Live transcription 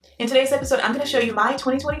In today's episode, I'm going to show you my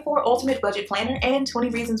 2024 Ultimate Budget Planner and 20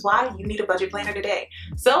 reasons why you need a budget planner today.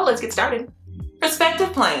 So let's get started.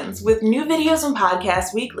 Perspective Plans with new videos and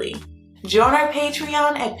podcasts weekly. Join our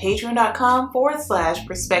Patreon at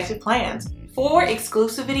patreon.com/perspectiveplans for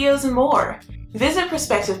exclusive videos and more. Visit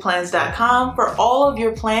perspectiveplans.com for all of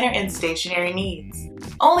your planner and stationery needs.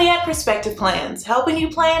 Only at Perspective Plans, helping you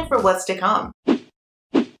plan for what's to come.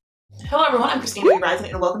 Hello everyone, I'm Christina Reisen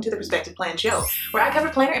and welcome to the Perspective Plan Show, where I cover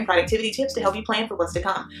planner and productivity tips to help you plan for what's to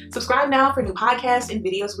come. Subscribe now for new podcasts and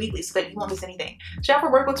videos weekly so that you won't miss anything. Shop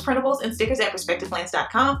for workbooks, printables, and stickers at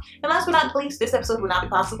perspectiveplans.com. And last but not least, this episode would not be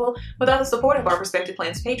possible without the support of our Perspective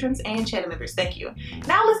Plans patrons and channel members. Thank you.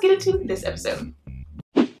 Now let's get into this episode.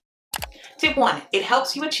 Tip 1. It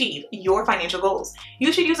helps you achieve your financial goals.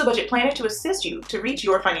 You should use a budget planner to assist you to reach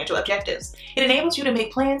your financial objectives. It enables you to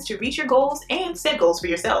make plans to reach your goals and set goals for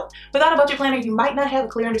yourself. Without a budget planner, you might not have a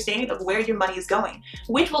clear understanding of where your money is going,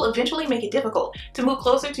 which will eventually make it difficult to move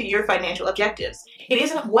closer to your financial objectives. It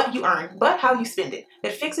isn't what you earn, but how you spend it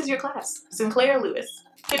that fixes your class. Sinclair Lewis.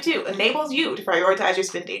 Tip 2. Enables you to prioritize your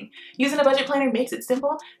spending. Using a budget planner makes it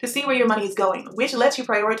simple to see where your money is going, which lets you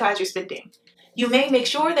prioritize your spending. You may make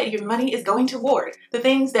sure that your money is going toward the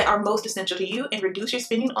things that are most essential to you and reduce your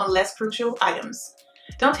spending on less crucial items.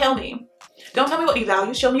 Don't tell me what you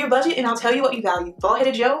value. Show me your budget and I'll tell you what you value.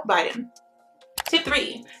 Bald-headed Joe Biden. Tip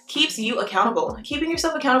 3. Keeps you accountable. Keeping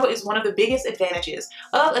yourself accountable is one of the biggest advantages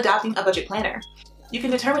of adopting a budget planner. You can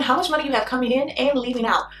determine how much money you have coming in and leaving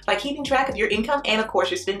out by keeping track of your income and, of course,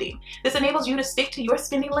 your spending. This enables you to stick to your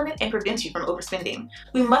spending limit and prevents you from overspending.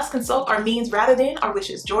 We must consult our means rather than our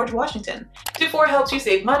wishes. George Washington. Tip 4 helps you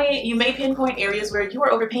save money. You may pinpoint areas where you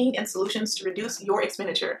are overpaying and solutions to reduce your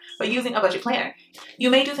expenditure by using a budget planner. You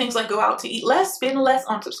may do things like go out to eat less, spend less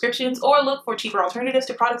on subscriptions, or look for cheaper alternatives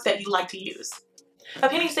to products that you like to use. A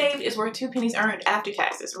penny saved is worth 2 pennies earned after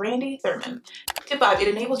taxes. Randy Thurman. Tip 5. It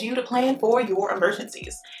enables you to plan for your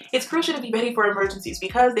emergencies. It's crucial to be ready for emergencies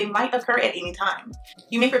because they might occur at any time.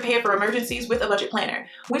 You may prepare for emergencies with a budget planner,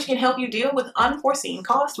 which can help you deal with unforeseen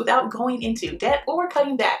costs without going into debt or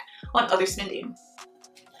cutting back on other spending.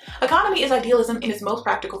 Economy is idealism in its most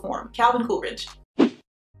practical form. Calvin Coolidge.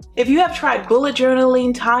 If you have tried bullet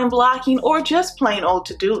journaling, time blocking, or just plain old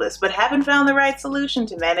to-do lists but haven't found the right solution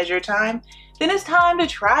to manage your time, then it's time to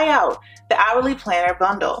try out the Hourly Planner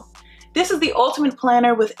Bundle. This is the ultimate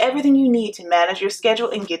planner with everything you need to manage your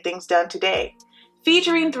schedule and get things done today.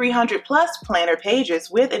 Featuring 300 plus planner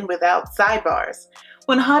pages with and without sidebars,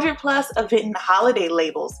 100 plus event and holiday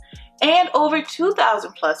labels, and over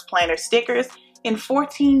 2,000 plus planner stickers in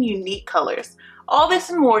 14 unique colors. All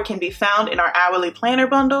this and more can be found in our Hourly Planner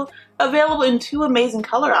Bundle, available in 2 amazing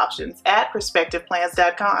color options at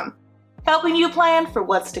perspectiveplans.com, helping you plan for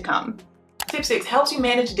what's to come. Tip 6. Helps you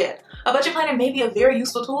manage debt. A budget planner may be a very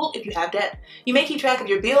useful tool if you have debt. You may keep track of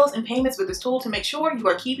your bills and payments with this tool to make sure you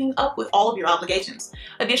are keeping up with all of your obligations.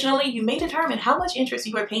 Additionally, you may determine how much interest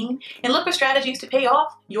you are paying and look for strategies to pay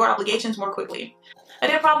off your obligations more quickly. A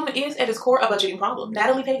debt problem is at its core a budgeting problem.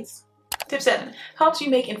 Natalie Pace. Tip 7. Helps you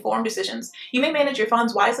make informed decisions. You may manage your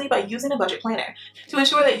funds wisely by using a budget planner to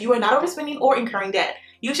ensure that you are not overspending or incurring debt.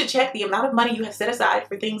 You should check the amount of money you have set aside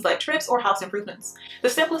for things like trips or house improvements. The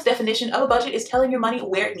simplest definition of a budget is telling your money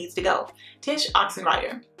where it needs to go. Tish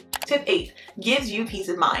Oxenreider. Tip 8. Gives you peace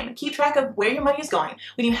of mind. Keep track of where your money is going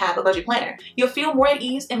when you have a budget planner. You'll feel more at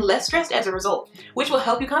ease and less stressed as a result, which will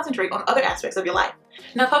help you concentrate on other aspects of your life.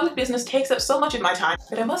 Now, public business takes up so much of my time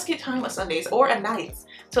that I must get time on Sundays or at nights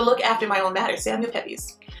to look after my own matters. Samuel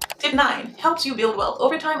Pepys. Tip 9. Helps you build wealth.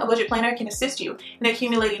 Over time, a budget planner can assist you in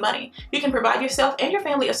accumulating money. You can provide yourself and your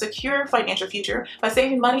family a secure financial future by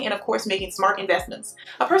saving money and, of course, making smart investments.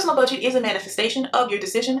 A personal budget is a manifestation of your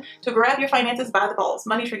decision to grab your finances by the balls.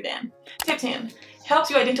 Money Tree Man. Tip 10.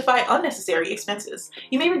 Helps you identify unnecessary expenses.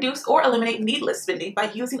 You may reduce or eliminate needless spending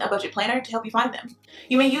by using a budget planner to help you find them.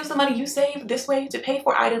 You may use the money you save this way to pay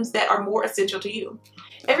for items that are more essential to you.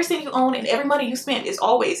 Every cent you own and every money you spend is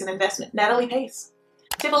always an investment. Natalie Pace.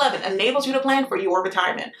 Tip 11. Enables you to plan for your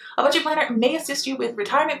retirement. A budget planner may assist you with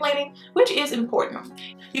retirement planning, which is important.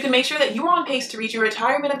 You can make sure that you are on pace to reach your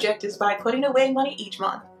retirement objectives by putting away money each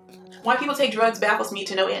month. Why people take drugs baffles me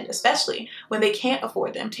to no end, especially when they can't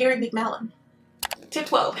afford them. Terry McMillan. Tip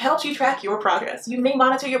 12. Helps you track your progress. You may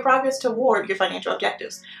monitor your progress toward your financial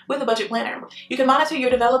objectives with a budget planner. You can monitor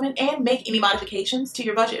your development and make any modifications to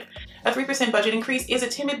your budget. A 3% budget increase is a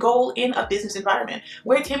timid goal in a business environment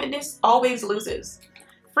where timidness always loses.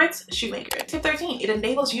 Fritz Shoemaker. Tip 13. It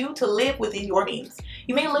enables you to live within your means.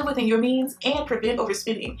 You may live within your means and prevent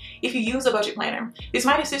overspending if you use a budget planner. This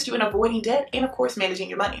might assist you in avoiding debt and, of course, managing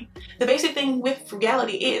your money. The basic thing with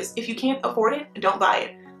frugality is if you can't afford it, don't buy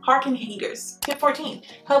it. Harken heaters. Tip 14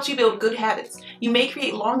 helps you build good habits. You may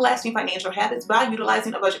create long-lasting financial habits by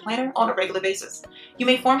utilizing a budget planner on a regular basis. You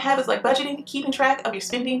may form habits like budgeting, keeping track of your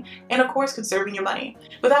spending, and of course conserving your money.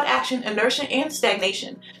 Without action, inertia, and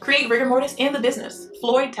stagnation, create rigor mortis in the business.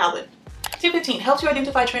 Floyd Talbot. Tip 15 helps you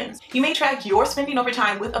identify trends. You may track your spending over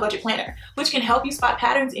time with a budget planner, which can help you spot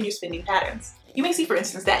patterns in your spending patterns. You may see, for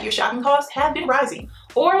instance, that your shopping costs have been rising,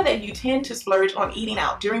 or that you tend to splurge on eating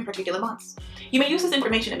out during particular months. You may use this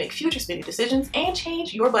information to make future spending decisions and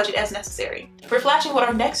change your budget as necessary. We're flashing what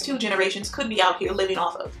our next 2 generations could be out here living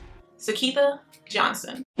off of. Sakitha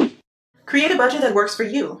Johnson. Create a budget that works for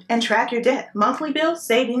you and track your debt, monthly bills,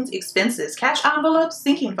 savings, expenses, cash envelopes,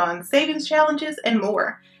 sinking funds, savings challenges, and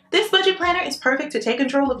more. This budget planner is perfect to take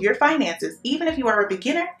control of your finances, even if you are a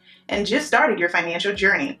beginner and just started your financial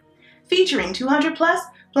journey. Featuring 200 plus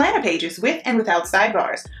planner pages with and without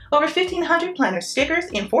sidebars, over 1,500 planner stickers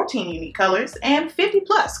in 14 unique colors, and 50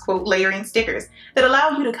 plus quote layering stickers that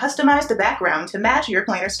allow you to customize the background to match your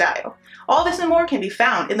planner style. All this and more can be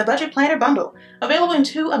found in the Budget Planner Bundle, available in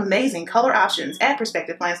 2 amazing color options at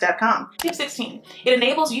PerspectivePlans.com. Tip 16. It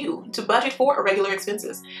enables you to budget for irregular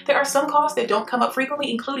expenses. There are some costs that don't come up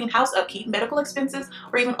frequently, including house upkeep, medical expenses,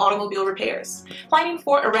 or even automobile repairs. Planning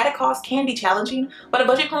for erratic costs can be challenging, but a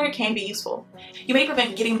budget planner can be useful. You may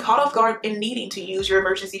prevent getting caught off guard and needing to use your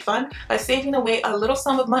emergency fund by saving away a little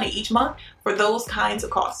sum of money each month for those kinds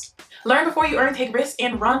of costs. Learn before you earn, take risks,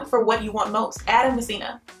 and run for what you want most. Adam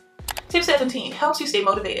Messina. Tip 17 helps you stay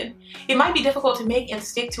motivated. It might be difficult to make and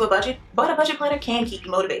stick to a budget, but a budget planner can keep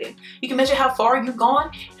you motivated. You can measure how far you've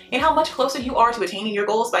gone and how much closer you are to attaining your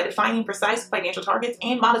goals by defining precise financial targets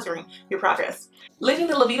and monitoring your progress. Living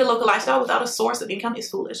the La Vida Loca lifestyle without a source of income is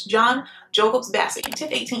foolish. John Jacobs Bassi.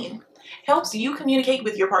 Tip 18 helps you communicate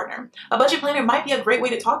with your partner. A budget planner might be a great way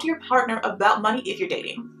to talk to your partner about money if you're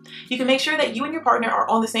dating. You can make sure that you and your partner are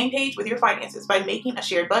on the same page with your finances by making a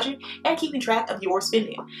shared budget and keeping track of your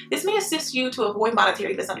spending. This may assist you to avoid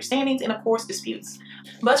monetary misunderstandings and, of course, disputes.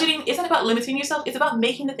 Budgeting isn't about limiting yourself, it's about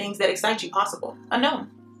making the things that excite you possible.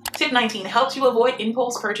 Unknown. Tip 19 helps you avoid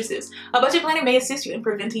impulse purchases. A budget planner may assist you in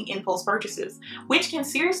preventing impulse purchases, which can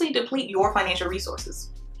seriously deplete your financial resources.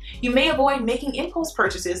 You may avoid making impulse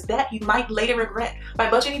purchases that you might later regret by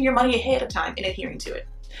budgeting your money ahead of time and adhering to it.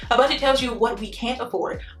 A budget tells you what we can't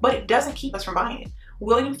afford, but it doesn't keep us from buying it.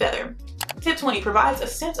 William Feather. Tip 20 provides a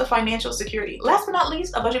sense of financial security. Last but not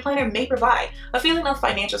least, a budget planner may provide a feeling of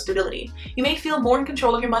financial stability. You may feel more in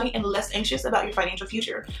control of your money and less anxious about your financial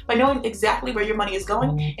future by knowing exactly where your money is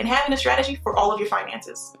going and having a strategy for all of your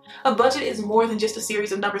finances. A budget is more than just a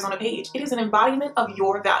series of numbers on a page. It is an embodiment of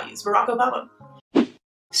your values. Barack Obama.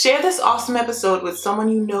 Share this awesome episode with someone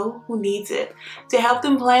you know who needs it to help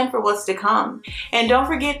them plan for what's to come. And don't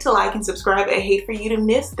forget to like and subscribe. I hate for you to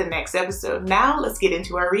miss the next episode. Now let's get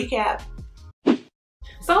into our recap.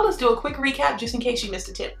 So let's do a quick recap just in case you missed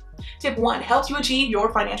a tip. Tip 1 helps you achieve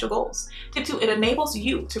your financial goals. Tip 2, it enables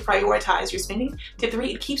you to prioritize your spending. Tip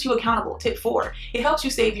 3, it keeps you accountable. Tip 4, it helps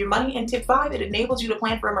you save your money. And tip 5, it enables you to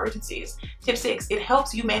plan for emergencies. Tip 6, it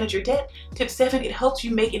helps you manage your debt. Tip 7, it helps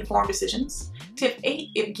you make informed decisions. Tip 8,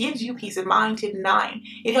 it gives you peace of mind. Tip 9,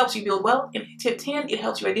 it helps you build wealth. And tip 10, it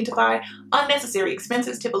helps you identify unnecessary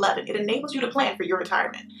expenses. Tip 11, it enables you to plan for your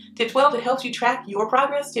retirement. Tip 12, it helps you track your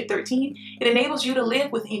progress. Tip 13, it enables you to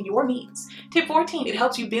live within your means. Tip 14, it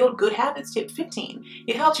helps you build good habits. Tip 15,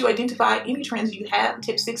 it helps you identify any trends you have.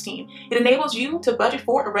 Tip 16, it enables you to budget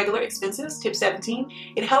for irregular expenses. Tip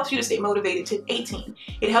 17, it helps you to stay motivated. Tip 18,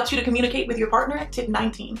 it helps you to communicate with your partner. Tip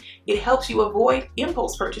 19, it helps you avoid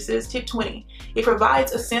impulse purchases. Tip 20, it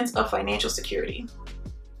provides a sense of financial security.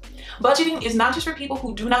 Budgeting is not just for people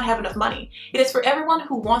who do not have enough money. It is for everyone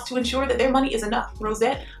who wants to ensure that their money is enough.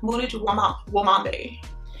 Rosette Wamande.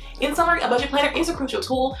 In summary, a budget planner is a crucial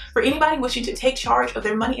tool for anybody wishing to take charge of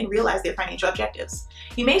their money and realize their financial objectives.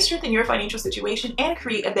 You may strengthen your financial situation and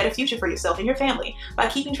create a better future for yourself and your family by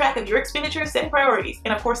keeping track of your expenditures, setting priorities,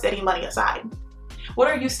 and of course, setting money aside. What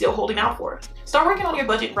are you still holding out for? Start working on your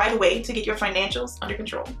budget right away to get your financials under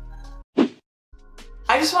control.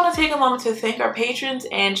 I just want to take a moment to thank our patrons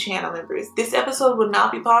and channel members. This episode would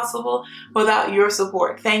not be possible without your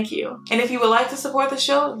support. Thank you. And if you would like to support the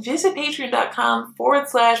show, visit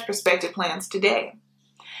patreon.com/perspectiveplans today.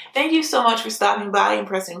 Thank you so much for stopping by and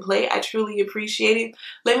pressing play. I truly appreciate it.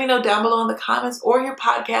 Let me know down below in the comments or your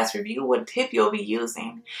podcast review what tip you'll be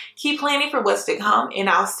using. Keep planning for what's to come, and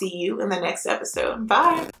I'll see you in the next episode.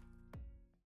 Bye.